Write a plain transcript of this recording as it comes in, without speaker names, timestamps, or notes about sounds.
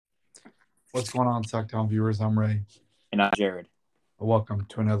What's going on, Sacktown viewers? I'm Ray. And I'm Jared. Welcome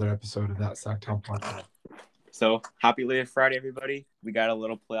to another episode of that Sacktown podcast. So happy late Friday, everybody. We got a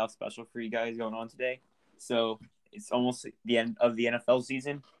little playoff special for you guys going on today. So it's almost the end of the NFL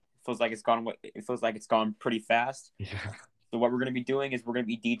season. It feels like it's gone pretty fast. Yeah. So what we're going to be doing is we're going to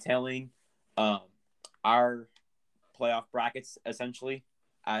be detailing our playoff brackets essentially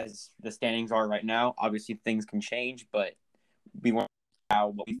as the standings are right now. Obviously things can change, but we want to know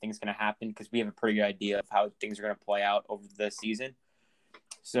what we think is going to happen because we have a pretty good idea of how things are going to play out over the season.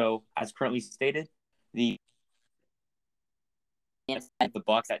 So as currently stated, the the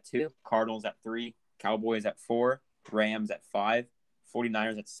Bucks at 2, Cardinals at 3, Cowboys at 4, Rams at 5,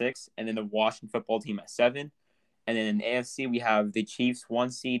 49ers at 6, and then the Washington football team at 7. And then in the AFC, we have the Chiefs 1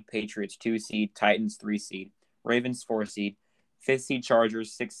 seed, Patriots 2 seed, Titans 3 seed, Ravens 4 seed, 5th seed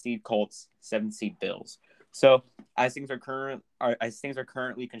Chargers, 6th seed Colts, 7th seed Bills. So as things are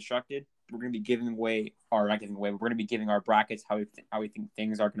currently constructed, we're going to be giving away, or not giving away, we're going to be giving our brackets how we think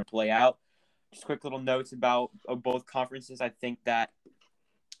things are going to play out. Just quick little notes about both conferences. I think that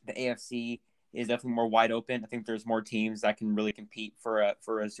the AFC is definitely more wide open. I think there's more teams that can really compete for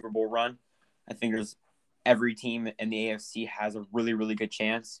a Super Bowl run. I think there's every team in the AFC has a really, really good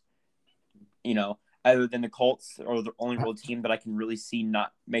chance. You know, other than the Colts or the only real team that I can really see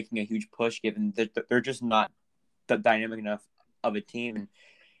not making a huge push, given that they're just not dynamic enough of a team. And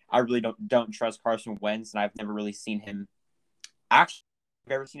I really don't trust Carson Wentz, and I've never really seen him. Actually,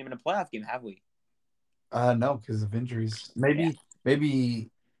 we've ever seen him in a playoff game, have we? No, because of injuries. Yeah. Maybe.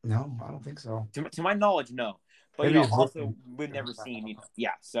 No, I don't think so. To my knowledge, no. But Maybe he's also looking. we've never seen.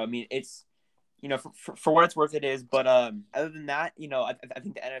 Yeah. So I mean, it's for what it's worth, it is. But other than that, I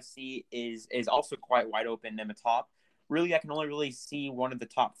think the NFC is also quite wide open in the top. Really, I can only really see one of the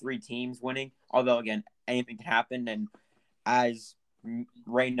top 3 teams winning. Although again, anything can happen. And as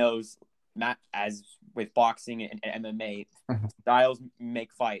Ray knows, Matt, as with boxing and MMA, styles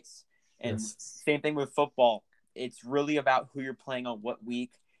make fights. And Yes. same thing with football. It's really about who you're playing on what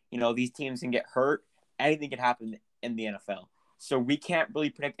week. These teams can get hurt. Anything can happen in the NFL. So we can't really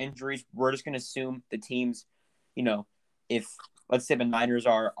predict injuries. We're just going to assume the teams, if let's say the Niners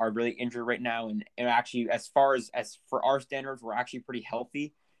are really injured right now, and actually as far as for our standards, we're actually pretty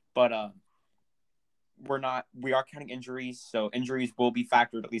healthy, but we're not. We are counting injuries, so injuries will be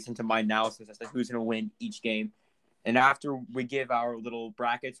factored at least into my analysis as to who's going to win each game. And after we give our little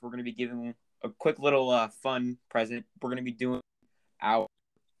brackets, we're going to be giving a quick little fun present. We're going to be doing our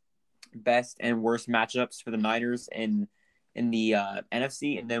best and worst matchups for the Niners in the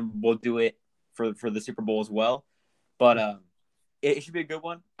NFC, and then we'll do it for the Super Bowl as well. But it should be a good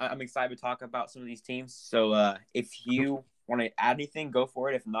one. I'm excited to talk about some of these teams. So if you want to add anything, go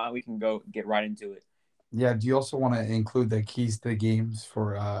for it. If not, we can go get right into it. Yeah. Do you also want to include the keys to the games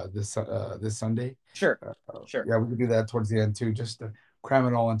for this Sunday? Sure, sure, Yeah, we could do that towards the end too, just to cram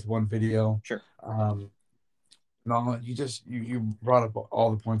it all into one video. sure. Um, no, you brought up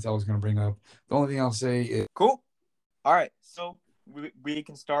all the points I was going to bring up. The only thing I'll say is Cool. All right, so we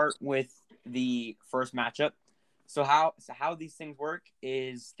can start with the first matchup. So how these things work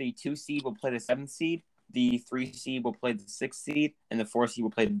is the 2 seed will play the 7th seed, the 3 seed will play the 6th seed, and the 4 seed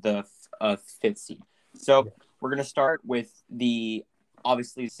will play the 5th seed. So we're gonna start with the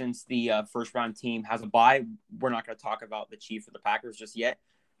obviously since the first round team has a bye, we're not gonna talk about the Chiefs or the Packers just yet.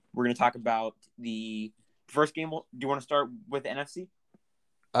 We're gonna talk about the first game. Do you want to start with the NFC?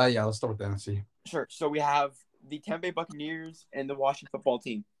 yeah, let's start with the NFC. Sure. So we have the Tampa Bay Buccaneers and the Washington football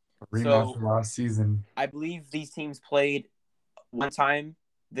team. A rematch So from last season. I believe these teams played one time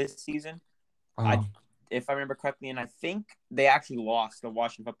this season. I, Uh, if I remember correctly, and I think they actually lost the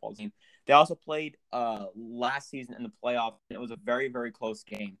Washington football team. They also played last season in the playoffs. And it was a very, very close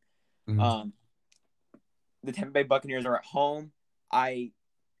game. mm, Um, the Tampa Bay Buccaneers are at home.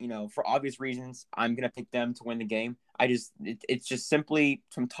 For obvious reasons, I'm gonna pick them to win the game. It's just simply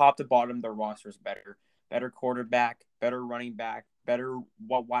from top to bottom, their roster is better quarterback, better running back, better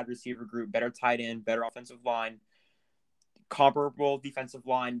wide receiver group, better tight end, better offensive line, comparable defensive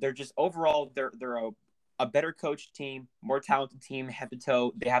line. They're just overall they're a better coach team, more talented team, head to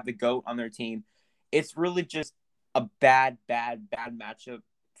toe. They have the GOAT on their team. It's really just a bad matchup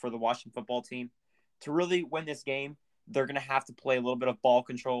for the Washington football team. To really win this game, they're gonna have to play a little bit of ball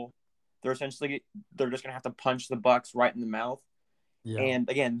control. They're just gonna have to punch the Bucks right in the mouth. yeah. And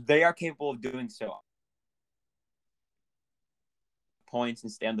again, they are capable of doing so. Points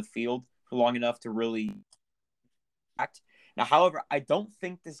and stay on the field for long enough to really act. Now, however, I don't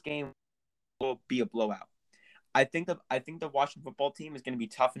think this game will be a blowout. I think the Washington football team is going to be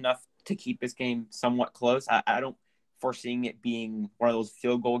tough enough to keep this game somewhat close. I don't foreseeing it being one of those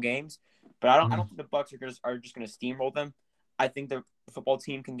field goal games, But I Mhm. don't think the Bucks are just gonna steamroll them. I think the football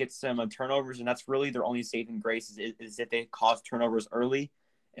team can get some turnovers, and that's really their only saving grace is if they cause turnovers early,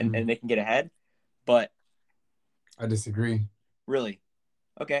 and they can get ahead. But I disagree. really,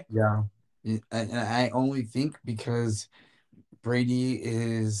 okay, Yeah. And I only think because Brady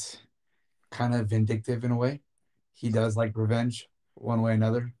is kind of vindictive in a way. He does like revenge one way or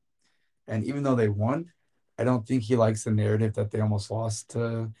another. And even though they won, I don't think he likes the narrative that they almost lost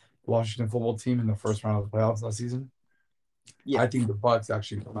to Washington football team in the first round of the playoffs last season. yeah, I think the Bucks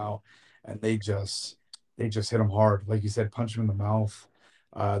actually come out and they just hit him hard, like you said, punch him in the mouth.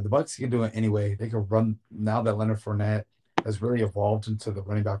 The Bucks can do it anyway. They can run now that Leonard Fournette has really evolved into the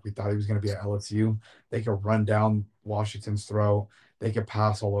running back we thought he was going to be at LSU. They can run down Washington's throat. They can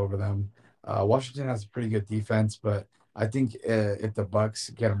pass all over them. Washington has a pretty good defense, but I think if the Bucks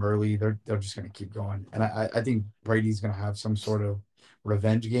get them early, they're just going to keep going. And I think Brady's going to have some sort of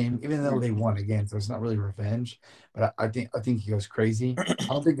revenge game, even though they won again. So it's not really revenge, but I think he goes crazy.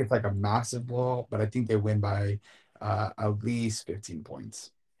 I don't think it's like a massive blowout, but I think they win by at least 15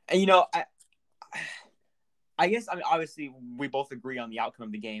 points. and I guess I mean obviously we both agree on the outcome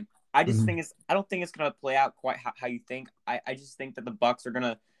of the game. Mhm, I don't think it's gonna play out quite how you think. I just think that the Bucks are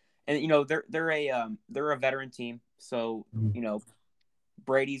gonna, and they're a veteran team, so mhm,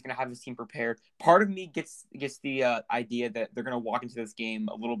 Brady's gonna have his team prepared. Part of me gets the idea that they're gonna walk into this game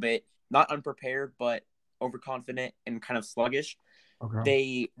a little bit not unprepared, but overconfident and kind of sluggish.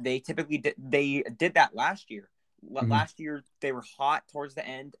 okay. They typically did that last year. Mhm, Last year they were hot towards the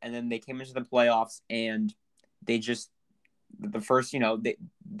end, and then they came into the playoffs and they just the first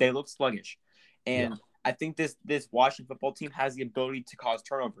they look sluggish, yeah. and I think this Washington football team has the ability to cause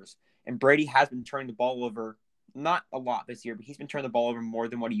turnovers, and Brady has been turning the ball over not a lot this year, but he's been turning the ball over more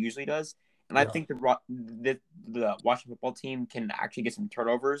than what he usually does, and I Yeah. think the Washington football team can actually get some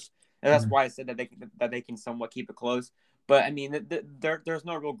turnovers, and that's Mhm, why I said that they can somewhat keep it close. But I mean, there's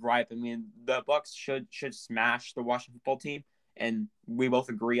no real gripe. I mean, the Bucks should smash the Washington football team, and we both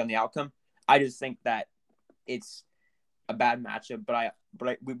agree on the outcome. I just think that it's a bad matchup,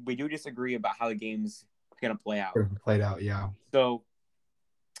 we do disagree about how the game's gonna play out. played out, yeah. So,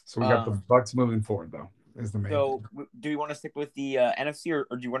 So we got the um, Bucks moving forward though, is the main so thing. do we want to stick with the NFC or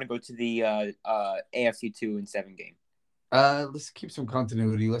do you want to go to the AFC 2-7 game? Let's keep some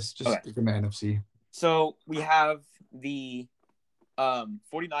continuity. Let's just Okay. stick in the NFC. So we have the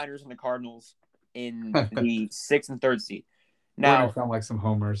 49ers and the Cardinals in We're the sixth and third seed. gonna Now, sound like some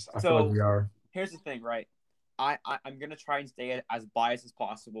homers. I feel like so we are. here's the thing, right? I'm gonna try and stay as biased as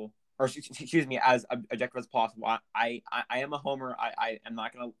possible, or excuse me, as objective as possible. I am a homer. I am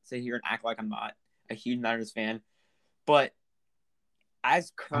not gonna sit here and act like I'm not a huge Niners fan, but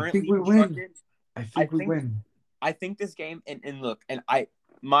as I think currently we win. constructed, I I think we think win. I think this game and look and I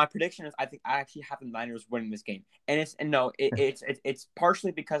my prediction is I think I actually have the Niners winning this game, and it's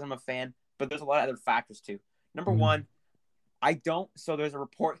partially because I'm a fan, but there's a lot of other factors too. Number Mhm, one, I don't. So there's a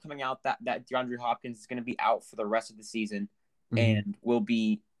report coming out that DeAndre Hopkins is going to be out for the rest of the season mhm, and will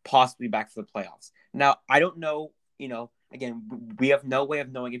be possibly back for the playoffs. Now I don't know. Again, we have no way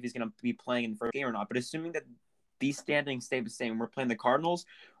of knowing if he's going to be playing in the first game or not. But assuming that these standings stay the same, we're playing the Cardinals.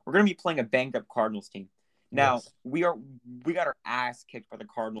 We're going to be playing a banged up Cardinals team. Now yes. we got our ass kicked by the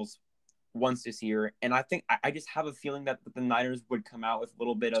Cardinals once this year, and I think I just have a feeling that the Niners would come out with a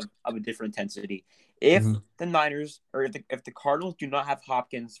little bit of a different intensity. If Mhm, the Niners or if the Cardinals do not have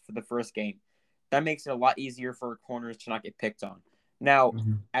Hopkins for the first game, that makes it a lot easier for corners to not get picked on. Now,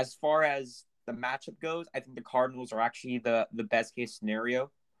 mhm, as far as the matchup goes, I think the Cardinals are actually the best case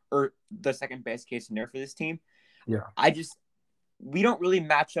scenario or the second best case scenario for this team. yeah. I just we don't really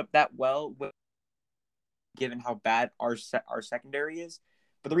match up that well with given how bad our secondary is.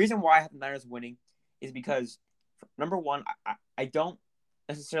 But the reason why I have the Niners winning is because number one, I don't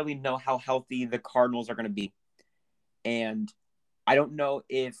necessarily know how healthy the Cardinals are going to be, and I don't know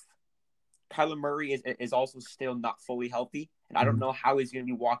if Kyler Murray is also still not fully healthy, and I don't Mhm, know how he's going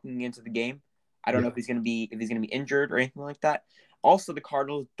to be walking into the game. I don't know yeah. if he's going to be injured or anything like that. Also, the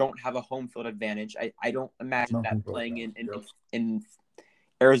Cardinals don't have a home field advantage. I don't imagine No that home field playing advantage. Yep. in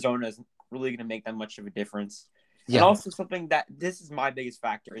Arizona is really going to make that much of a difference. And Yeah. also something that this is my biggest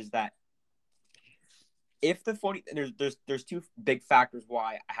factor is that if the 40 there's two big factors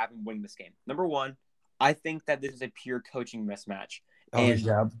why I haven't winning this game. Number one, I think that this is a pure coaching mismatch, Oh and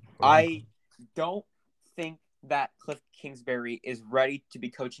yeah. I don't think that Cliff Kingsbury is ready to be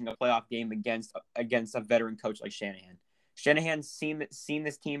coaching a playoff game against a veteran coach like Shanahan. Shanahan's seen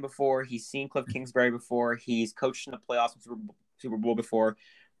this team before. He's seen Cliff Kingsbury before. He's coached in the playoffs and Super Bowl before.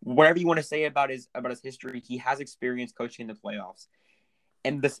 Whatever you want to say about his history, he has experience coaching in the playoffs.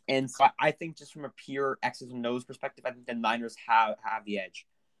 So I think just from a pure X's and O's perspective, I think the Niners have the edge.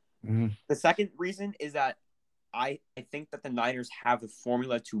 Mm-hmm. The second reason is that I think that the Niners have the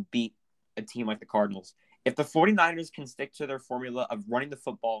formula to beat a team like the Cardinals. If the 49ers can stick to their formula of running the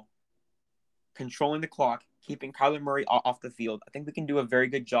football, controlling the clock, keeping Kyler Murray off the field, I think we can do a very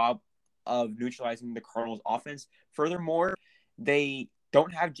good job of neutralizing the Cardinals' offense. Furthermore, they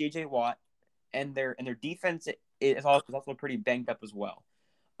don't have J.J. Watt, and their defense is also pretty banged up as well.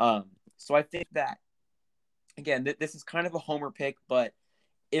 So I think that, again, this is kind of a homer pick, but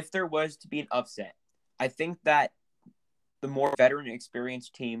if there was to be an upset, I think that the more veteran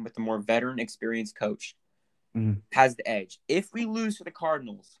experienced team with the more veteran experienced coach has the edge. If we lose to the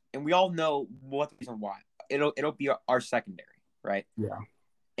Cardinals, and we all know what the reason why, it'll be our secondary, right? Yeah.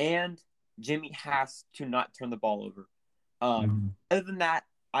 And Jimmy has to not turn the ball over. Other than that,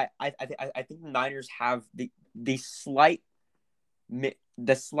 I think the Niners have the slight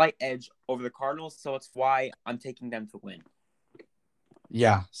edge over the Cardinals, so it's why I'm taking them to win.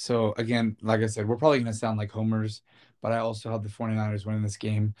 Yeah. So again, like I said, we're probably going to sound like homers, but I also have the 49ers winning this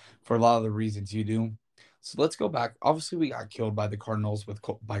game for a lot of the reasons you do. So let's go back. Obviously, we got killed by the Cardinals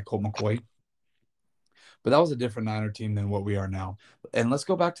by Colt McCoy, but that was a different Niner team than what we are now. And let's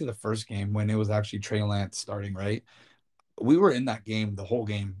go back to the first game when it was actually Trey Lance starting, right? We were in that game the whole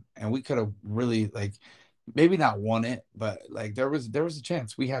game, and we could have really maybe not won it, but there was a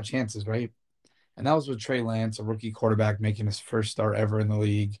chance. We had chances, right? And that was with Trey Lance, a rookie quarterback, making his first start ever in the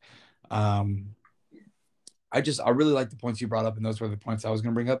league. I really like the points you brought up, and those were the points I was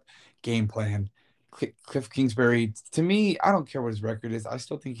going to bring up. Game plan. Cliff Kingsbury, to me, I don't care what his record is. I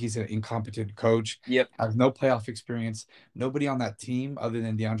still think he's an incompetent coach. Yep. Has no playoff experience. Nobody on that team other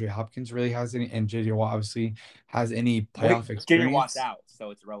than DeAndre Hopkins really has any, and JJ Watt obviously has any playoff experience. JJ Watt's out,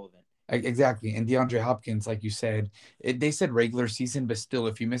 so it's irrelevant. Exactly. And DeAndre Hopkins, like you said, they said regular season, but still,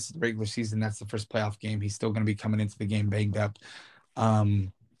 if you miss the regular season, that's the first playoff game. He's still going to be coming into the game banged up. I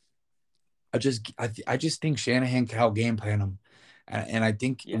just think Shanahan can help game plan him. And I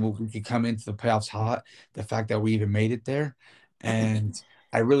think we could come into the playoffs hot, the fact that we even made it there. And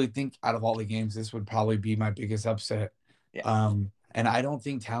I really think out of all the games, this would probably be my biggest upset. Yeah. And I don't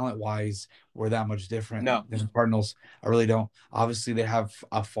think talent-wise we're that much different than the Cardinals. I really don't. Obviously, they have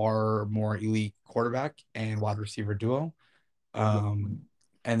a far more elite quarterback and wide receiver duo. And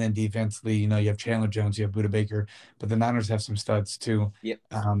then defensively, you have Chandler Jones, you have Budda Baker, but the Niners have some studs too. Yep.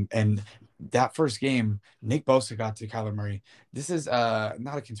 And that first game, Nick Bosa got to Kyler Murray. This is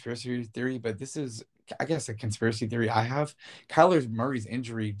not a conspiracy theory, but this is, I guess, a conspiracy theory I have. Kyler Murray's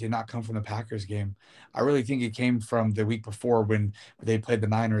injury did not come from the Packers game. I really think it came from the week before when they played the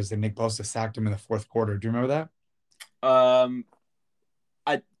Niners and Nick Bosa sacked him in the fourth quarter. Do you remember that? Off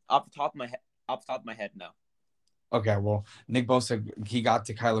the top of my head, no. Okay, well, Nick Bosa, he got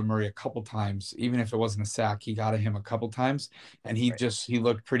to Kyler Murray a couple times. Even if it wasn't a sack, he got at him a couple times. And he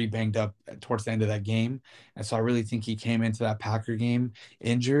looked pretty banged up towards the end of that game. And so I really think he came into that Packer game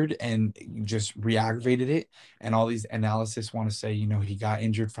injured and just re-aggravated it. And all these analysis want to say, he got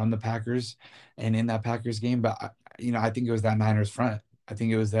injured from the Packers and in that Packers game. But, I think it was that Niners front. I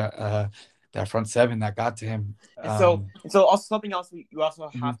think it was that front seven that got to him. So also something else you also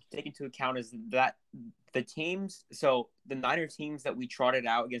have to take into account is that the Niner teams that we trotted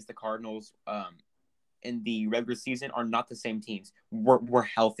out against the Cardinals in the regular season are not the same teams. We're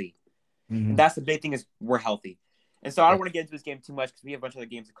healthy. And that's the big thing is we're healthy. And so I don't want to get into this game too much because we have a bunch of other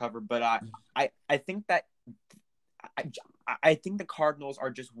games to cover. But I think that I think the Cardinals are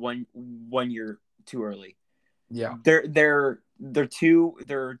just one year too early. Yeah, they're too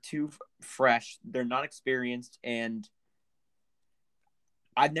fresh. They're not experienced, and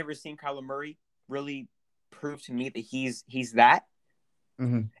I've never seen Kyler Murray really prove to me that he's that.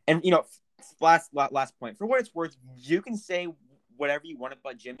 And last point, for what it's worth, you can say whatever you want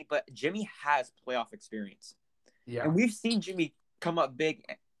about Jimmy, but Jimmy has playoff experience. Yeah, and we've seen Jimmy come up big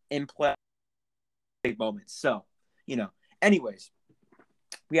in play big moments. So anyways.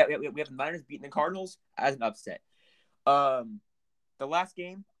 We have the Niners beating the Cardinals as an upset. The last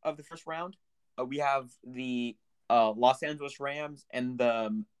game of the first round, we have the Los Angeles Rams and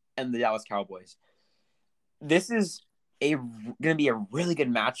the Dallas Cowboys. This is going to be a really good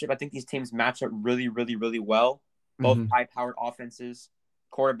matchup. I think these teams match up really, really, really well. Both high-powered offenses,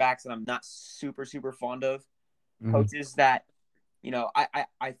 quarterbacks that I'm not super, super fond of, coaches that,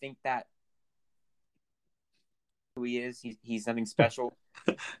 I think that who he is. He's something special.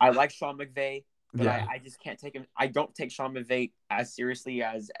 I like Sean McVay, but I just can't take him. I don't take Sean McVay as seriously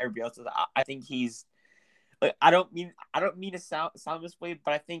as everybody else does. I think he's like, I don't mean to sound this way,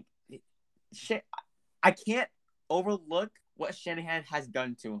 but I think I can't overlook what Shanahan has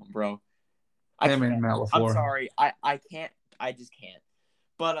done to him, bro. I Him can't. and Matt I'm LaFleur. sorry. I can't. I just can't.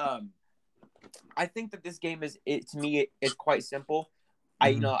 But I think that this game to me it's quite simple.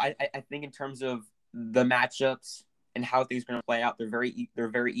 Mhm. I think in terms of the matchups and how things are going to play out, they're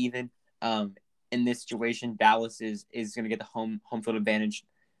very even. In this situation, Dallas is going to get the home field advantage,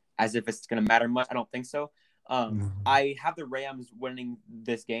 as if it's going to matter much. I don't think so. Mhm. I have the Rams winning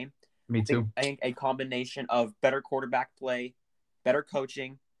this game. Me too. I think a combination of better quarterback play, better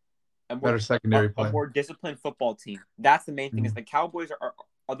coaching, Better secondary a play. more disciplined football team. That's the main thing. Is Mhm. the Cowboys are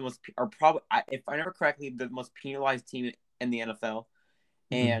the most are probably, if I remember correctly, the most penalized team in the NFL,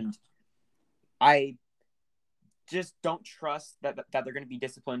 Mhm. and I just don't trust that they're going to be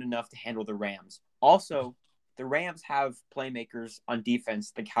disciplined enough to handle the Rams. Also, the Rams have playmakers on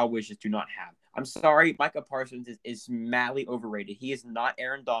defense the Cowboys just do not have. I'm sorry, Micah Parsons is madly overrated. He is not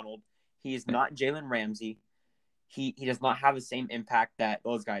Aaron Donald. He is not Jalen Ramsey. He does not have the same impact that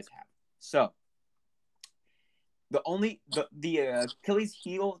those guys have. So the Achilles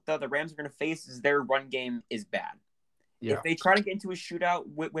heel that the Rams are going to face is their run game is bad. Yeah. If they try to get into a shootout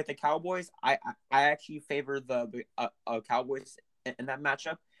with the Cowboys, I actually favor the Cowboys in that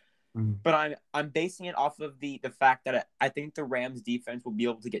matchup. Mhm. But I'm basing it off of the fact that I think the Rams defense will be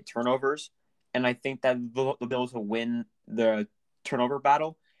able to get turnovers, and I think that they'll be able to win the turnover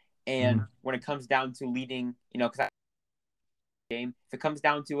battle. And Mhm. when it comes down to leading, because game, if it comes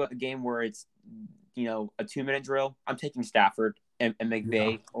down to a game where it's a 2-minute drill, I'm taking Stafford and Yeah.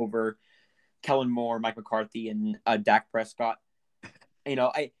 McVay over Kellen Moore, Mike McCarthy, and Dak Prescott.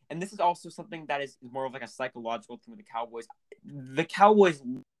 And this is also something that is more of like a psychological thing with the Cowboys. The Cowboys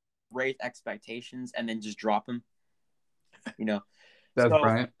raise expectations and then just drop them. That's So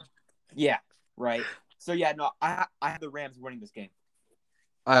Bryant. yeah, right. So yeah, no, I have the Rams winning this game.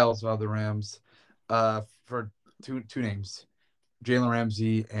 I also have the Rams. For two names, Jalen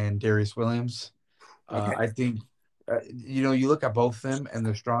Ramsey and Darius Williams. Okay. I think, you look at both of them, and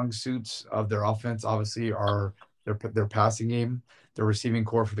the strong suits of their offense obviously are their passing game, the receiving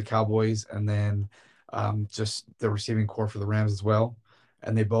core for the Cowboys, and then just the receiving core for the Rams as well.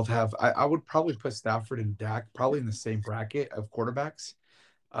 And they both have. I would probably put Stafford and Dak probably in the same bracket of quarterbacks.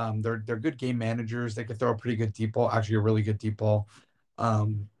 They're good game managers. They could throw a pretty good deep ball, actually a really good deep ball.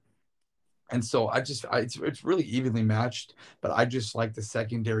 Um, and so it's really evenly matched, but I just like the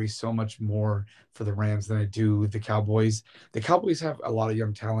secondary so much more for the Rams than I do the Cowboys. The Cowboys have a lot of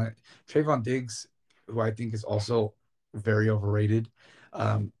young talent. Trayvon Diggs, who I think is also very overrated.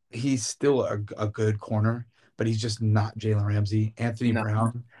 He's still a good corner, but he's just not Jalen Ramsey. Anthony No,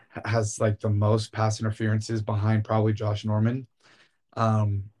 Brown has like the most pass interferences behind probably Josh Norman.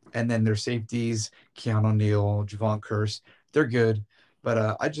 And then their safeties, Keanu Neal, Javon Curse, they're good.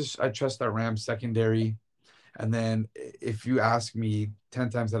 But I trust that Rams secondary. And then if you ask me 10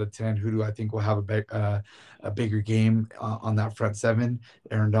 times out of 10, who do I think will have a bigger game on that front seven,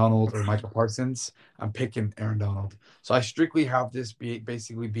 Aaron Donald or Michael Parsons, I'm picking Aaron Donald. So I strictly have this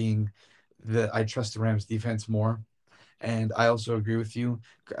basically being that I trust the Rams defense more. And I also agree with you.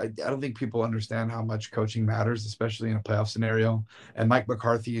 I don't think people understand how much coaching matters, especially in a playoff scenario. And Mike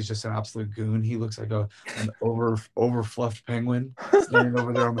McCarthy is just an absolute goon. He looks like an over fluffed penguin standing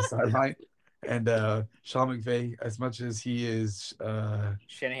over there on the sideline. And Sean McVay, as much as he is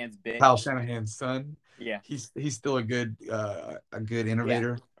Shanahan's bitch. Kyle Shanahan's son, Yeah, he's still a good yeah,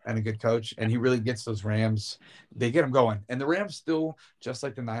 innovator and a good coach, and he really gets those Rams. They get them going, and the Rams still, just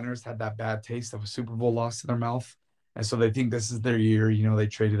like the Niners, had that bad taste of a Super Bowl loss in their mouth, and so they think this is their year. They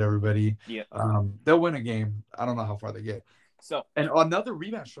traded everybody. yeah. They'll win a game. I don't know how far they get. So And another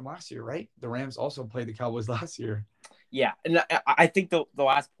rematch from last year, right? The Rams also played the Cowboys last year. yeah, and I think the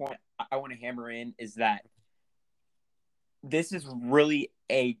last point I want to hammer in is that this is really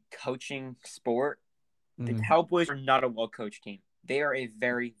a coaching sport. The Mhm. Cowboys are not a well coached team. They are a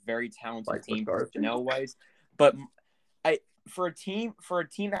very, very talented Like team McCarthy. personnel wise. But for a team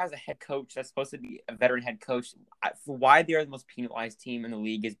that has a head coach that's supposed to be a veteran head coach, for why they are the most penalized team in the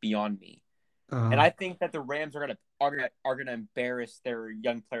league is beyond me. And Uh, I think that the Rams are gonna embarrass their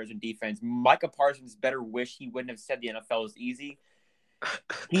young players in defense. Micah Parsons better wish he wouldn't have said the NFL is easy.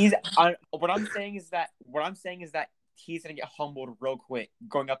 What I'm saying is that he's gonna get humbled real quick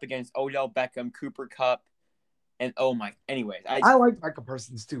going up against Odell Beckham, Cooper Kupp, and oh my. Anyways, I like Michael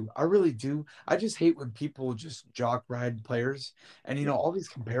Parsons too. I really do. I just hate when people just jock ride players. And all these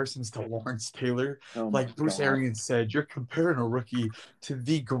comparisons to Lawrence Taylor, oh my like Bruce god, Arians said, you're comparing a rookie to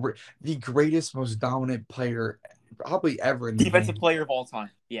the greatest, most dominant player probably ever in the defensive game. player of all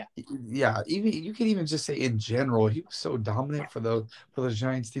time. Yeah, Yeah, even you could even just say in general, he was so dominant for those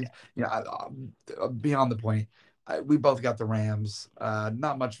Giants teams. Beyond the point. we both got the Rams.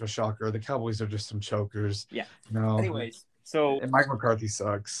 Not much of a shocker. The Cowboys are just some chokers, Yeah. you know. Anyways, so And Mike McCarthy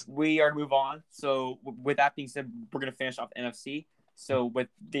sucks. we are to move on. So with that being said, we're going to finish off NFC. So with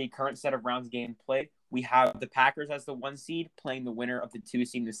the current set of rounds game played, we have the Packers as the 1 seed playing the winner of the 2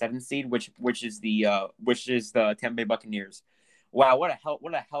 seed and the 7 seed, which is the Tampa Bay Buccaneers. Wow, what a hell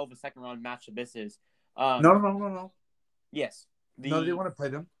of a second round matchup this is. No. Yes. No, they want to play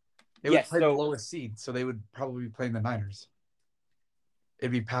them. They would Yes, play the so lowest seed, so they would probably be playing the Niners.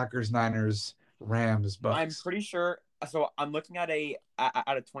 It'd be Packers, Niners, Rams, I'm Bucks. pretty sure. So I'm looking at a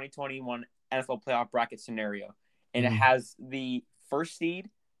 2021 NFL playoff bracket scenario, and it Mhm. has the first seed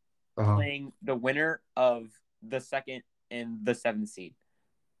Uh-huh. playing the winner of the second and the 7th seed.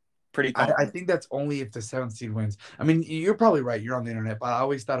 Pretty I confident. think that's only if the 7th seed wins. I mean, you're probably right. You're on the internet, but I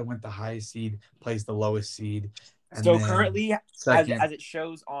always thought it went the highest seed plays the lowest seed, and So then currently, second. as it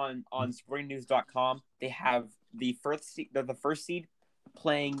shows on sportingnews.com, they have the first seed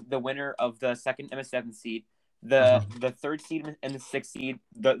playing the winner of the second and the 7th seed. Uh-huh. The third seed and the 6th seed,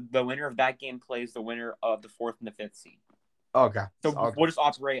 the winner of that game plays the winner of the 4th and the 5th seed. Okay. So Okay. we'll just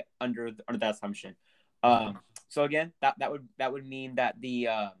operate under that assumption. So again, that would mean that the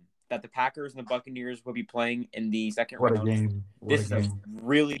Packers and the Buccaneers will be playing in the second What a round. game. What This a is a game.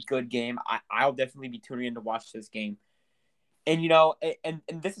 really good game. I'll definitely be tuning in to watch this game. And you know, and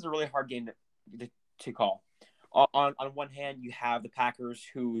this is a really hard game to call. On one hand, you have the Packers,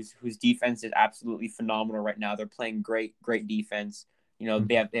 whose defense is absolutely phenomenal right now. They're playing great defense. You know,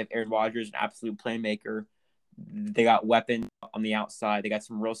 they have Aaron Rodgers, an absolute playmaker. They got weapons on the outside. They got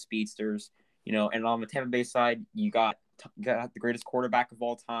some real speedsters. You know, and on the Tampa Bay side, you got the greatest quarterback of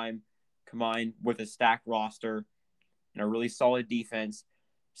all time, combined with a stacked roster and a really solid defense.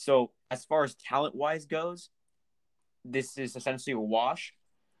 So as far as talent wise goes, this is essentially a wash.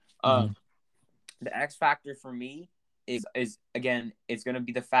 Mhm. Um, the X factor for me is again, it's going to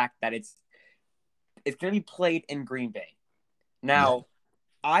be the fact that it's going to be played in Green Bay. Yeah. Now,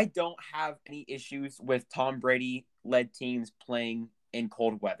 I don't have any issues with Tom Brady led teams playing in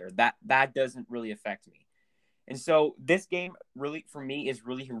cold weather. That doesn't really affect me. And so this game really for me is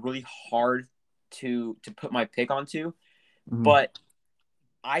really hard to put my pick onto, Mhm. but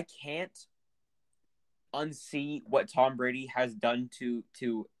I can't unsee what Tom Brady has done to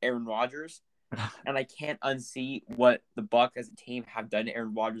Aaron Rodgers, and I can't unsee what the Bucs as a team have done to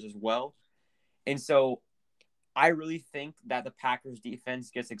Aaron Rodgers as well. And so I really think that the Packers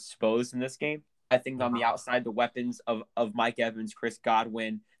defense gets exposed in this game. I think on the outside, the weapons of Mike Evans, Chris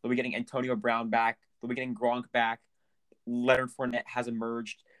Godwin, they'll be getting Antonio Brown back, they'll be getting Gronk back. Leonard Fournette has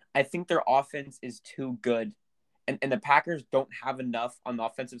emerged. I think their offense is too good. And the Packers don't have enough on the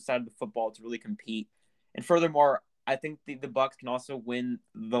offensive side of the football to really compete. And furthermore, I think the Bucs can also win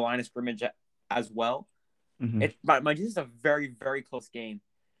the line of scrimmage as well. Mhm. This is a very close game.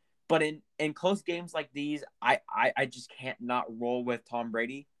 But in close games like these, I just can't not roll with Tom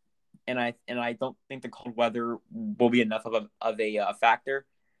Brady, and I don't think the cold weather will be enough of a factor.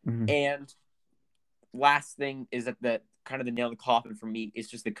 Mhm. And last thing is that the kind of the nail in the coffin for me is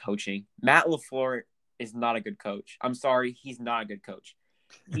just the coaching. Matt LaFleur is not a good coach. I'm sorry, he's not a good coach.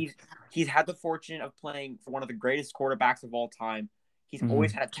 He's he's had the fortune of playing for one of the greatest quarterbacks of all time. He's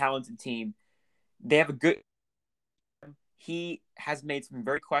always Mhm. had a talented team. They have a good. He has made some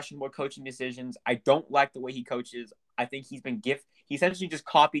very questionable coaching decisions. I don't like the way he coaches. I think he essentially just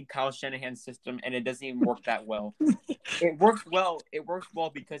copied Kyle Shanahan's system, and it doesn't even work that well. It works well. It works well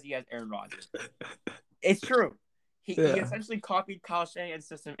because he has Aaron Rodgers. It's true. He Yeah. essentially copied Kyle Shanahan's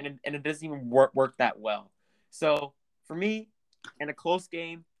system, and it doesn't even work that well. So for me, in a close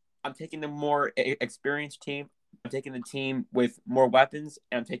game, I'm taking the more experienced team. I'm taking the team with more weapons,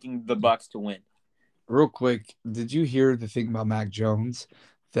 and I'm taking the Bucs to win. Real quick, did you hear the thing about Mac Jones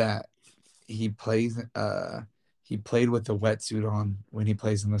that he plays he played with the wetsuit on when he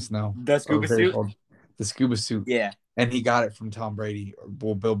plays in the snow The or scuba very suit, cold, the scuba suit, yeah, and he got it from Tom Brady.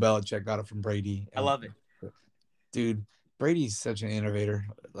 Well, Bill Belichick got it from Brady, I and love it. dude, Brady's such an innovator.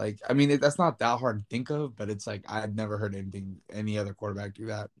 Like, I mean, that's not that hard to think of, but it's like I've never heard any other quarterback do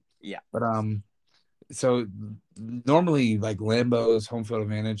that. Yeah, But so normally like Lambeau's home field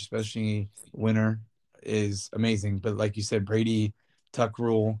advantage, especially winter, is amazing. But like you said, Brady, Tuck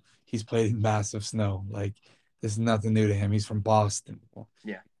rule, he's played in massive snow. Like this is nothing new to him. He's from Boston.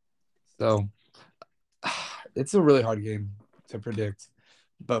 yeah. So it's a really hard game to predict.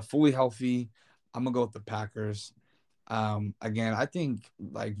 But fully healthy, I'm gonna go with the Packers. Again, I think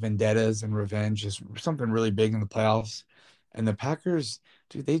like vendettas and revenge is something really big in the playoffs. And the Packers,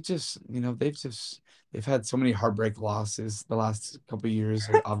 dude, they've just they've had so many heartbreak losses the last couple of years,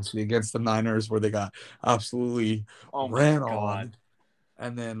 like obviously against the Niners where they got absolutely Oh my ran God. on,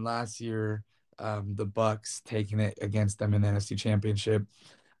 and then last year, the Bucks taking it against them in the NFC Championship.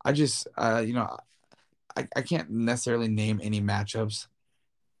 I just, I can't necessarily name any matchups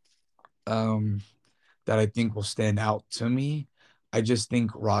um, that I think will stand out to me. I just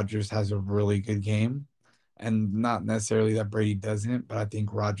think Rodgers has a really good game, and not necessarily that Brady doesn't, but I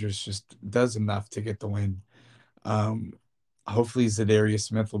think Rodgers just does enough to get the win. Um, Hopefully Zadarius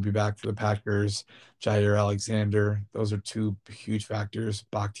Smith will be back for the Packers. Jair Alexander, those are two huge factors.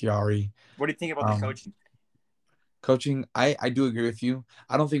 Bakhtiari. What do you think about the Um, coaching? Coaching, I do agree with you.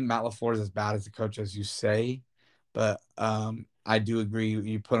 I don't think Matt LaFleur is as bad as a coach as you say, but I do agree.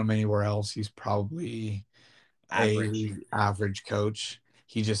 You put him anywhere else, he's probably Average. a average coach.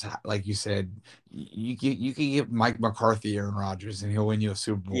 He just like you said, you can give Mike McCarthy Aaron Rodgers and he'll win you a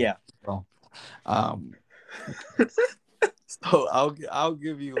Super Bowl. Yeah. So, um, so I'll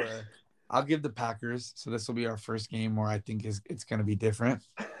give you a I'll give the Packers. So this will be our first game where I think is it's going to be different.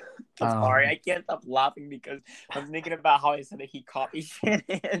 I'm sorry, Um, I can't stop laughing because I'm thinking about how I said that he copied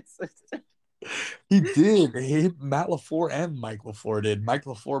Shanahan's system. he did. Matt LaFleur and Mike LaFleur did. Mike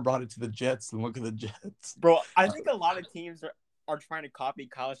LaFleur brought it to the Jets, and look at the Jets. Bro, I think a lot of teams are trying to copy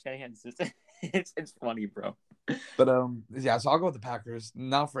Kyle Shanahan's system. It's funny, bro. But yeah. So I'll go with the Packers,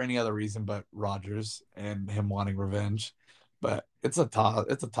 not for any other reason but Rodgers and him wanting revenge. But it's a toss.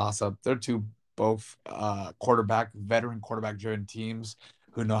 It's a toss up. They're two both veteran quarterback driven teams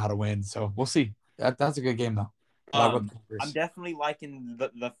who know how to win. So we'll see. That's a good game though. But I'll go with the I'm Packers. definitely liking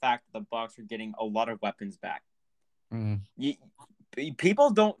the fact that the Bucks are getting a lot of weapons back. Mm. You, people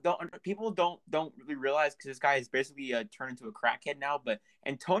don't really realize because this guy is basically turned into a crackhead now. But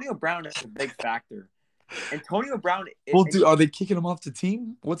Antonio Brown is a big factor. Antonio Brown Well, dude, are they kicking him off the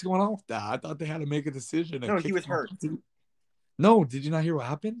team? What's going on with that? I thought they had to make a decision and no, he kick was him off hurt. the team. No, did you not hear what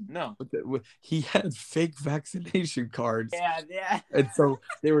happened? No. He had fake vaccination cards, Yeah, yeah. and so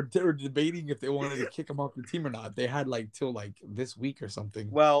they were debating if they wanted to kick him off the team or not. They had like till like this week or something.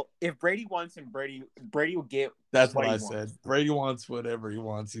 Well, if Brady wants him, Brady will get That's what what he I wants. said. Brady wants whatever he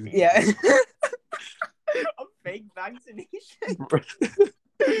wants. Yeah. A fake vaccination.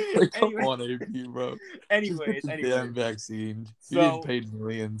 Like, come Anyway, on, AP, bro. Just get anyways, the anyways. damn vaccine. You're getting So paid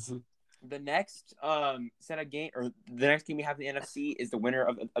millions. the next set of game or the next game we have in the NFC is the winner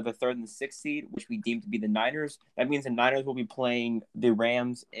of the third and the sixth seed, which we deem to be the Niners. That means the Niners will be playing the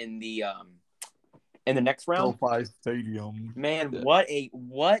Rams in the next round. SoFi Stadium. Man, Yeah.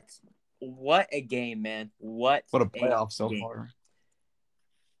 what a game, man. What What a a playoff so game. far.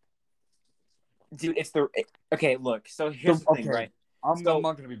 Dude, okay, look. So here's the thing, right? I'm So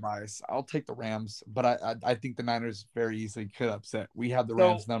not going to be biased. I'll take the Rams, but I think the Niners very easily could upset. We have the so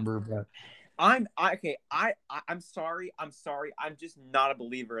Rams number, but I'm sorry. I'm just not a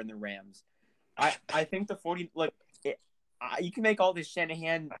believer in the Rams. I think the 40 like you can make all this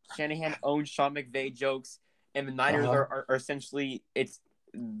Shanahan owns Sean McVay jokes, and the Niners are essentially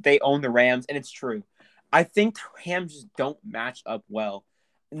they own the Rams, and it's true. I think the Rams just don't match up well.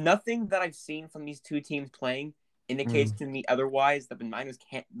 Nothing that I've seen from these two teams playing indicates to me otherwise that the Niners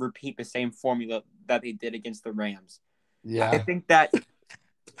can't repeat the same formula that they did against the Rams. yeah. I think that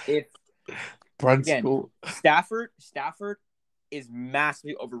if again, School. Stafford is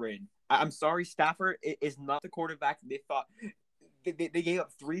massively overrated. I'm sorry, Stafford is not the quarterback they thought. They gave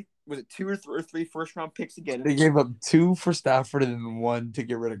up two or three first round picks again. They gave up 2 for Stafford and then 1 to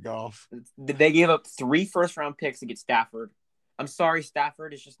get rid of Goff. They gave up 3 first round picks to get Stafford. I'm sorry,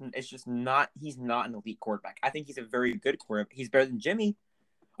 Stafford is just not. He's not an elite quarterback. I think he's a very good quarterback. He's better than Jimmy.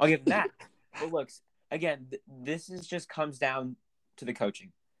 I'll give him that. But look, again, this just comes down to the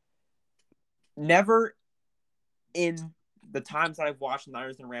coaching. Never in the times that I've watched the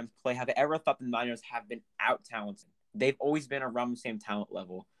Niners and Rams play have I ever thought the Niners have been out talented. They've always been around the same talent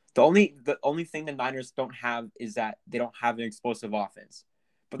level. The only thing the Niners don't have is that they don't have an explosive offense.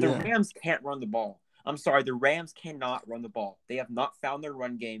 But the Rams can't run the ball. I'm sorry, the Rams cannot run the ball. They have not found their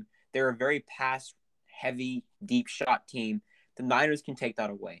run game. They're a very pass-heavy, deep shot team. The Niners can take that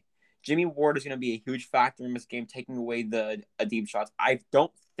away. Jimmy Ward is going to be a huge factor in this game, taking away the deep shots. I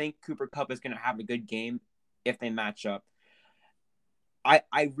don't think Cooper Kupp is going to have a good game if they match up.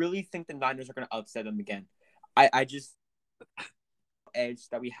 I really think the Niners are going to upset them again. I just edge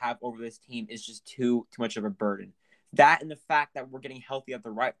that we have over this team is just too much of a burden. That and the fact that we're getting healthy at the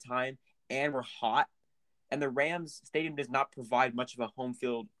right time and we're hot, and the Rams stadium does not provide much of a home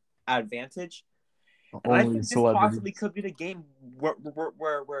field advantage. And I think this possibly could be the game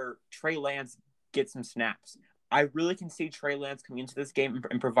where Trey Lance gets some snaps. I really can see Trey Lance coming into this game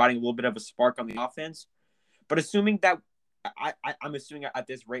and providing a little bit of a spark on the offense. But assuming that I'm assuming at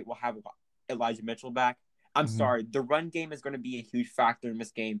this rate we'll have Elijah Mitchell back. I'm Mhm. sorry, the run game is going to be a huge factor in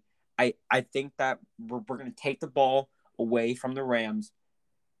this game. I think that we're going to take the ball away from the Rams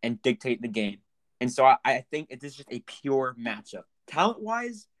and dictate the game. And so I think this is just a pure matchup. Talent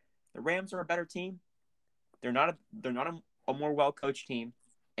wise, the Rams are a better team. They're not a more well coached team.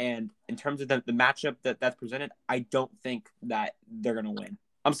 And in terms of the matchup that's presented, I don't think that they're gonna win.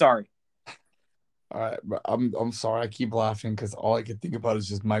 I'm sorry. All right, but I'm sorry. I keep laughing because all I can think about is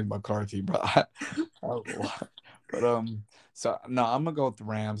just Mike McCarthy, bro. But so no, I'm gonna go with the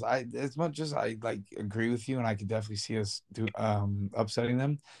Rams. I as much as I like agree with you, and I could definitely see us do upsetting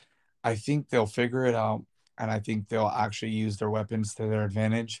them. I think they'll figure it out, and I think they'll actually use their weapons to their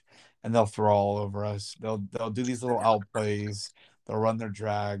advantage, and they'll throw all over us. They'll do these little out plays. They'll run their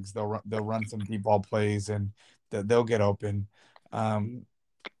drags. They'll run some deep ball plays, and they'll get open. Um,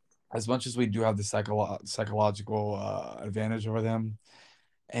 as much as we do have the psychological advantage over them,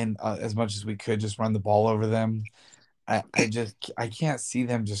 and as much as we could just run the ball over them, I can't see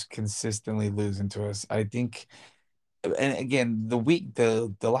them just consistently losing to us. I think, and again,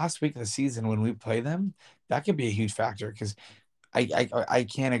 the last week of the season when we play them, that could be a huge factor because I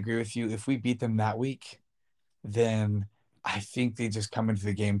can't agree with you. If we beat them that week, then I think they just come into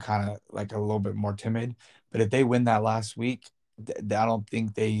the game kind of like a little bit more timid. But if they win that last week, I don't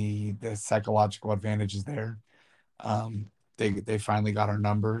think the psychological advantage is there. Um, they finally got our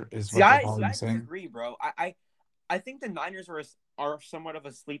number, is See, what they're I see. probably I saying. disagree, bro. I think the Niners are somewhat of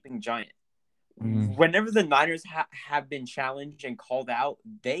a sleeping giant. Mm, Whenever the Niners have been challenged and called out,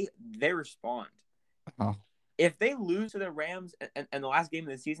 they respond. oh, If they lose to the Rams in the last game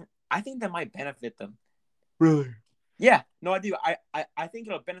of the season, I think that might benefit them. really? Yeah, no, I do. I think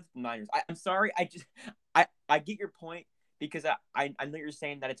it'll benefit the Niners. I'm sorry. I get your point because I know you're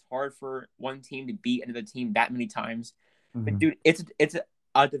saying that it's hard for one team to beat another team that many times. But Mm-hmm. dude, it's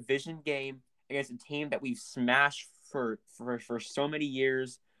a division game against a team that we've smashed for so many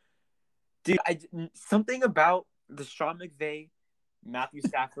years. Dude, something about the Sean McVay, Matthew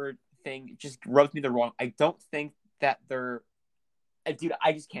Stafford thing just rubs me the wrong. I don't think that they're, dude.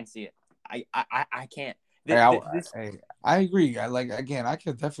 I just can't see it. I can't. Hey, This I agree. I like again. I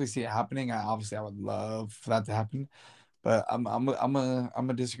could definitely see it happening. I would love for that to happen, but I'm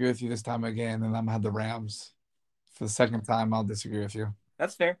gonna disagree with you this time again, and I'm gonna have the Rams for the second time. I'll disagree with you.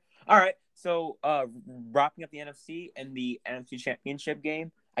 That's fair. All right. So, wrapping up the NFC and the NFC Championship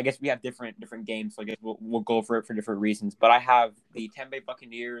game, I guess we have different games. So I guess we'll go for it for different reasons. But I have the Tampa Bay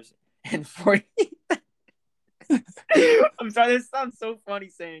Buccaneers and 40. I'm sorry, this sounds so funny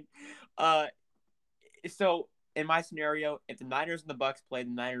saying. Uh, so in my scenario, if the Niners and the Bucks play, the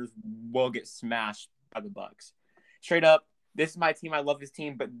Niners will get smashed by the Bucks. Straight up, this is my team. I love this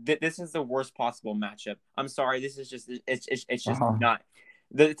team, but this is the worst possible matchup. I'm sorry, this is just it's just Uh-huh. not.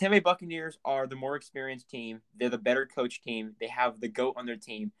 The Tampa Bay Buccaneers are the more experienced team. They're the better coach team. They have the GOAT on their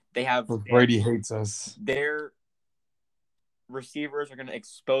team. But Brady hates us. Their receivers are going to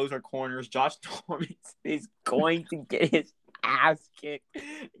expose our corners. Josh Norman is going to get his ass kicked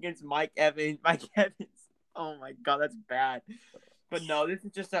against Mike Evans. Mike Evans. Oh my god, that's bad. But no, this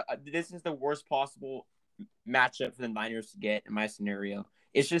is the worst possible matchup for the Niners to get in my scenario.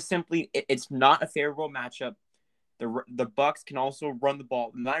 It's just simply it's not a favorable matchup. The Bucks can also run the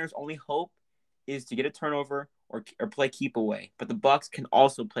ball. The Niners' only hope is to get a turnover or play keep away, but the Bucks can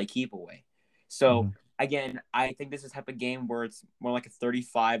also play keep away. So Mhm. again, I think this is the type of game where it's more like a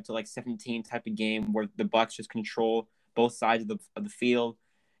 35 to like 17 type of game where the Bucks just control both sides of the field,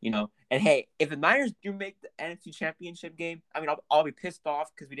 And hey, if the Niners do make the NFC Championship game, I mean, I'll be pissed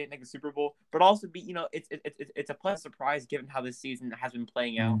off because we didn't make the Super Bowl, but also it's a pleasant surprise given how this season has been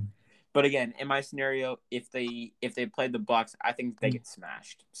playing out. Mhm. But again, in my scenario, if they played the Bucks, I think they get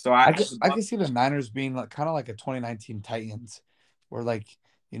smashed. So I have the I could Bucks. see the Niners being like kind of like a 2019 Titans, where like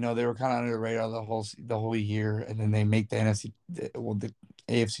they were kind of under the radar the whole year, and then they make the the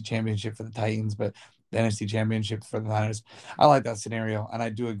AFC Championship for the Titans, but the NFC Championship for the Niners. I like that scenario, and I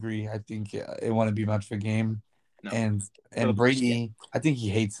do agree. I think it wouldn't be much of a game, No. and So Brady, I think he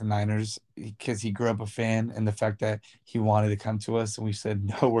hates the Niners because he grew up a fan, and the fact that he wanted to come to us, and we said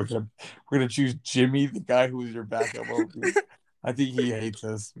no, we're gonna choose Jimmy, the guy who was your backup. I think he hates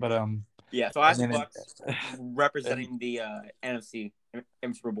us, but yeah, so I have and the then Bucks and, representing the NFC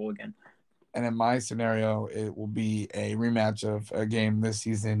in Super Bowl again. and in my scenario, it will be a rematch of a game this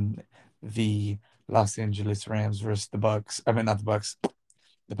season, the Los Angeles Rams versus the Bucks. I mean, not the Bucks,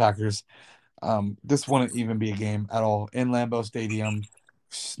 the Packers. This wouldn't even be a game at all in Lambeau Stadium,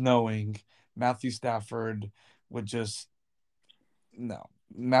 snowing. Matthew Stafford would just no.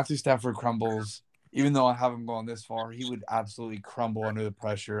 Matthew Stafford crumbles. Even though I have him going this far, he would absolutely crumble under the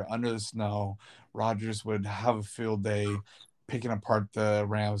pressure, under the snow. Rodgers would have a field day picking apart the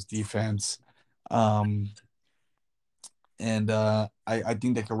Rams defense. Um, and I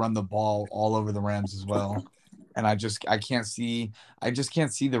think they could run the ball all over the Rams as well. And I just can't see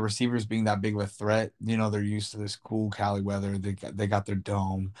the receivers being that big of a threat. You know, they're used to this cool Cali weather. They got their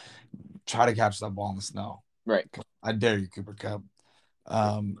dome. Try to catch that ball in the snow. Right. I dare you, Cooper Kupp.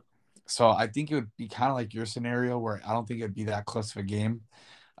 So I think it would be kind of like your scenario where I don't think it'd be that close of a game.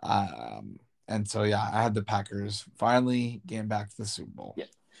 And so yeah, I had the Packers finally getting back to the Super Bowl. Yeah.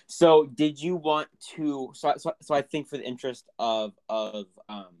 So did you want to? So I think for the interest of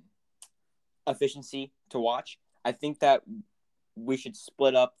efficiency to watch, I think that we should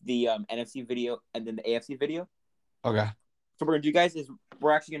split up the NFC video and then the AFC video. Okay. So what we're gonna do, guys, is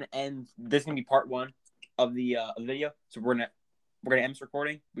we're actually gonna end. This is gonna be part one of the video. So we're gonna end this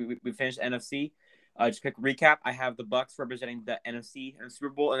recording. We finished NFC. Just quick recap. I have the Bucks representing the NFC and the Super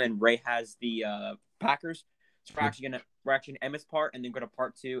Bowl, and then Ray has the Packers. So we're actually gonna end this part and then go to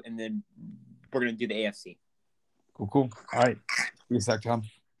part two, and then we're gonna do the AFC. Cool. All right. Peace out, Tom.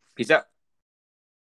 Peace out.